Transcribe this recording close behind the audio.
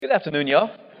Good afternoon, y'all.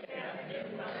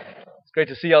 It's great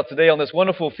to see y'all today on this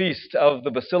wonderful feast of the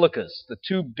Basilicas, the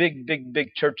two big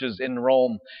churches in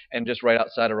Rome and just right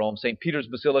outside of Rome. St. Peter's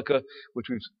Basilica, which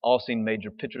we've all seen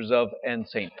major pictures of, and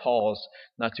St. Paul's,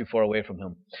 not too far away from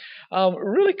him.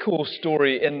 Really cool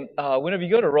story. And whenever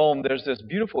you go to Rome, there's this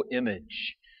beautiful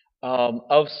image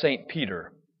of St.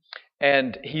 Peter.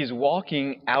 And he's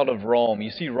walking out of Rome.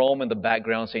 You see Rome in the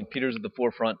background, St. Peter's at the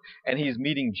forefront, and he's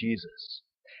meeting Jesus.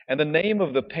 And the name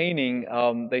of the painting,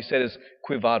 they said, is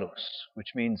Quo Vadis, which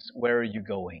means, where are you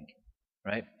going?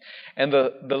 Right? And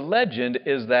the legend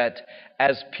is that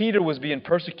as Peter was being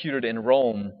persecuted in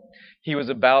Rome, he was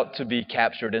about to be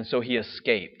captured, and so he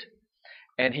escaped.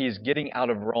 And he's getting out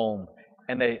of Rome.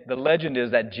 And the legend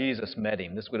is that Jesus met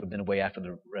him. This would have been way after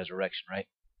the resurrection, right?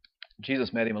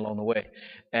 Jesus met him along the way.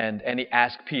 And he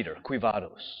asked Peter, Quo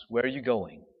Vadis, where are you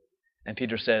going? And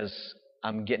Peter says,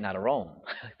 I'm getting out of Rome.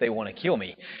 They want to kill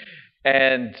me.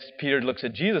 And Peter looks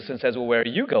at Jesus and says, well, where are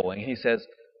you going? And he says,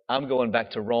 I'm going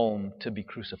back to Rome to be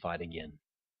crucified again.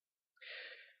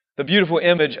 The beautiful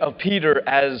image of Peter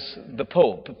as the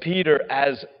Pope, Peter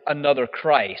as another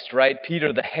Christ, right?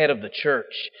 Peter, the head of the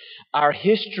church. Our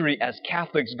history as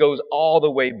Catholics goes all the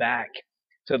way back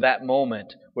to that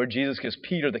moment where Jesus gives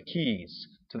Peter the keys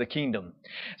to the kingdom.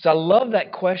 So I love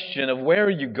that question of where are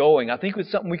you going? I think it's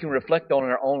something we can reflect on in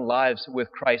our own lives with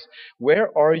Christ. Where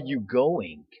are you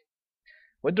going?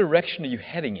 What direction are you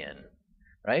heading in?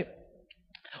 Right?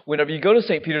 Whenever you go to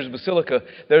St. Peter's Basilica,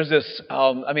 there's this,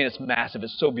 it's massive.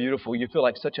 It's so beautiful. You feel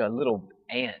like such a little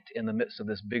ant in the midst of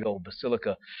this big old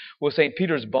basilica. Well, St.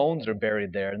 Peter's bones are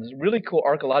buried there. And there's a really cool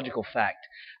archaeological fact.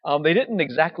 They didn't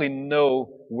exactly know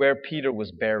where Peter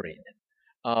was buried.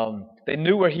 They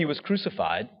knew where he was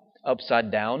crucified,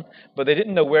 upside down, but they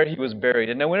didn't know where he was buried.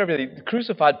 And then whenever they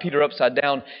crucified Peter upside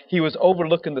down, he was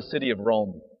overlooking the city of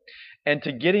Rome. And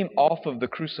to get him off of the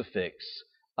crucifix,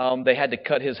 they had to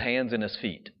cut his hands and his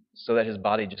feet so that his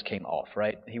body just came off,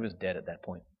 right? He was dead at that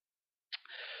point.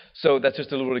 So that's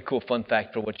just a little really cool fun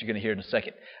fact for what you're going to hear in a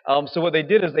second. So what they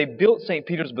did is they built St.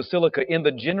 Peter's Basilica in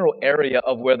the general area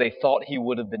of where they thought he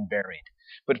would have been buried.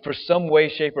 But for some way,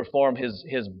 shape, or form,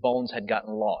 his bones had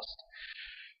gotten lost.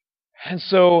 And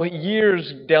so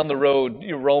years down the road,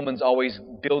 Romans always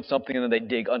build something and then they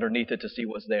dig underneath it to see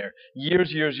what's there.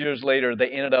 Years later, they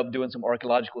ended up doing some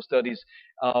archaeological studies.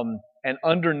 And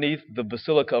underneath the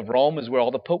Basilica of Rome is where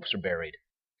all the popes are buried.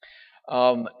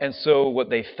 And so what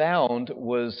they found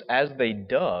was, as they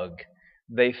dug,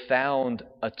 they found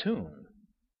a tomb.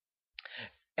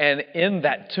 And in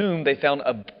that tomb, they found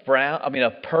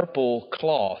a purple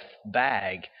cloth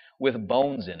bag with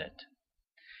bones in it.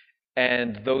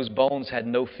 And those bones had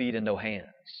no feet and no hands.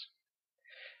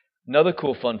 Another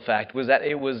cool fun fact was that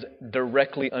it was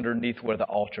directly underneath where the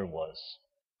altar was.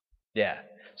 Yeah.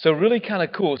 So really kind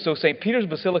of cool. So St. Peter's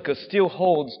Basilica still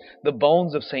holds the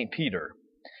bones of St. Peter,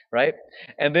 right?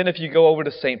 And then if you go over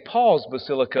to St. Paul's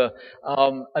Basilica,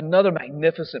 another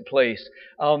magnificent place,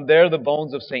 there are the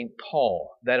bones of St.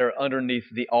 Paul that are underneath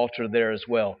the altar there as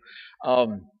well.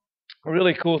 A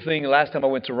really cool thing, last time I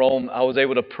went to Rome, I was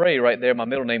able to pray right there. My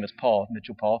middle name is Paul,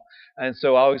 Mitchell Paul. And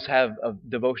so I always have a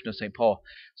devotion to St. Paul.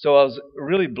 So I was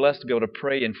really blessed to be able to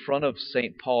pray in front of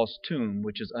St. Paul's tomb,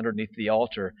 which is underneath the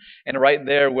altar. And right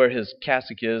there where his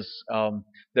cassock is,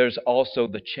 there's also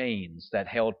the chains that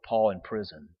held Paul in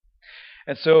prison.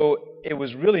 And so it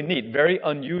was really neat, very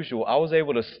unusual. I was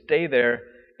able to stay there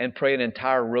and pray an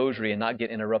entire rosary and not get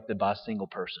interrupted by a single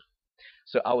person.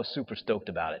 So I was super stoked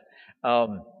about it.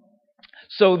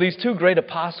 So these two great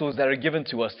apostles that are given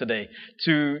to us today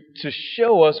to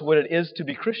show us what it is to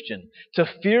be Christian, to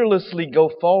fearlessly go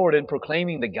forward in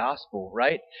proclaiming the gospel,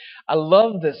 right? I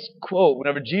love this quote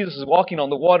whenever Jesus is walking on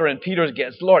the water and Peter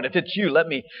gets, Lord, if it's you, let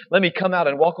me come out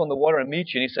and walk on the water and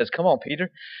meet you. And he says, come on, Peter,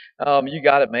 you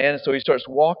got it, man. And so he starts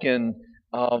walking.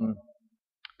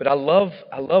 But I love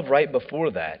right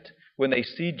before that, when they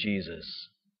see Jesus,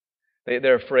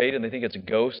 they're afraid and they think it's a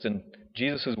ghost. And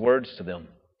Jesus' words to them,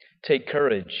 take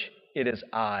courage, it is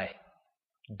I.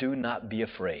 Do not be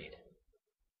afraid.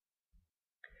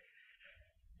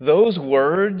 Those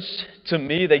words, to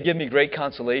me, they give me great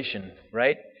consolation,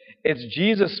 right? It's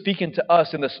Jesus speaking to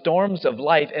us in the storms of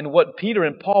life and what Peter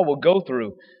and Paul will go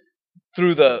through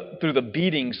the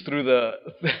beatings, through the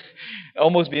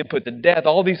almost being put to death,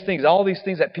 all these things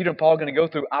that Peter and Paul are going to go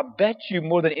through. I bet you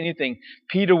more than anything,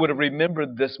 Peter would have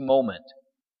remembered this moment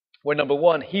where, number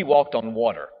one, he walked on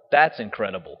water. That's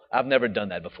incredible. I've never done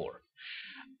that before.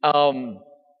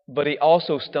 But he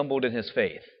also stumbled in his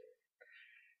faith.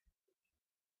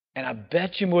 And I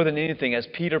bet you more than anything, as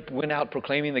Peter went out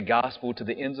proclaiming the gospel to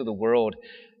the ends of the world,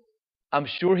 I'm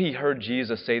sure he heard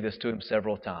Jesus say this to him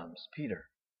several times. Peter,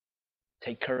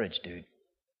 take courage, dude.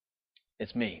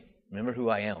 It's me. Remember who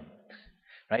I am.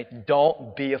 Right?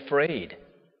 Don't be afraid.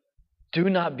 Do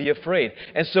not be afraid.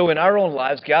 And so in our own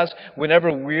lives, guys,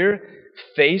 whenever we're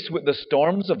faced with the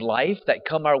storms of life that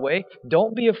come our way,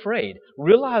 don't be afraid.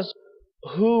 Realize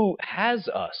who has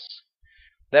us.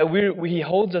 That He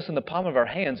holds us in the palm of our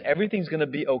hands. Everything's going to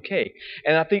be okay.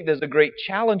 And I think there's a great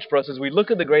challenge for us as we look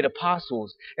at the great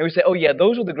apostles and we say, oh yeah,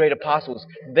 those were the great apostles.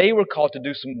 They were called to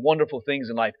do some wonderful things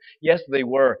in life. Yes, they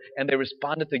were. And they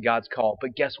responded to God's call.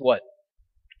 But guess what?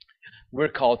 We're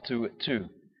called to it too.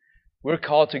 We're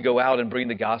called to go out and bring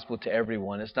the gospel to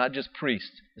everyone. It's not just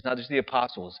priests. It's not just the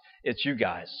apostles. It's you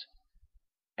guys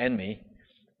and me.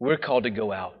 We're called to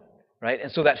go out, right?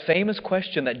 And so that famous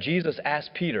question that Jesus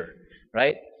asked Peter,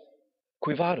 right?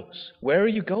 Qui vadus? Where are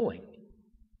you going?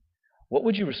 What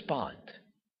would you respond?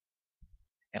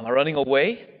 Am I running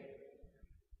away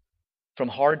from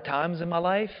hard times in my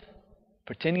life?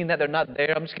 Pretending that they're not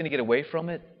there, I'm just going to get away from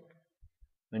it?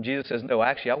 And Jesus says, no,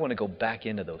 actually, I want to go back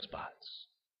into those spots.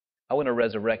 I want to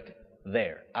resurrect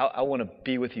there. I want to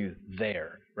be with you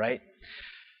there, right?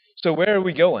 So where are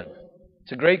we going?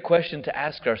 It's a great question to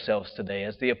ask ourselves today.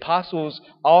 As the apostles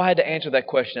all had to answer that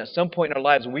question, at some point in our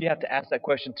lives, we have to ask that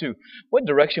question too. What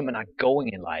direction am I going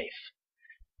in life?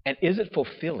 And is it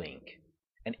fulfilling?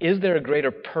 And is there a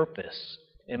greater purpose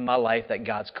in my life that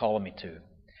God's calling me to?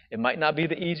 It might not be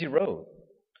the easy road,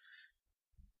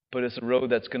 but it's a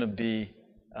road that's going to be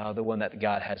the one that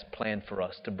God has planned for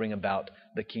us to bring about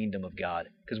the kingdom of God.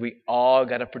 Because we all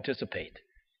got to participate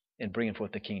in bringing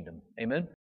forth the kingdom. Amen?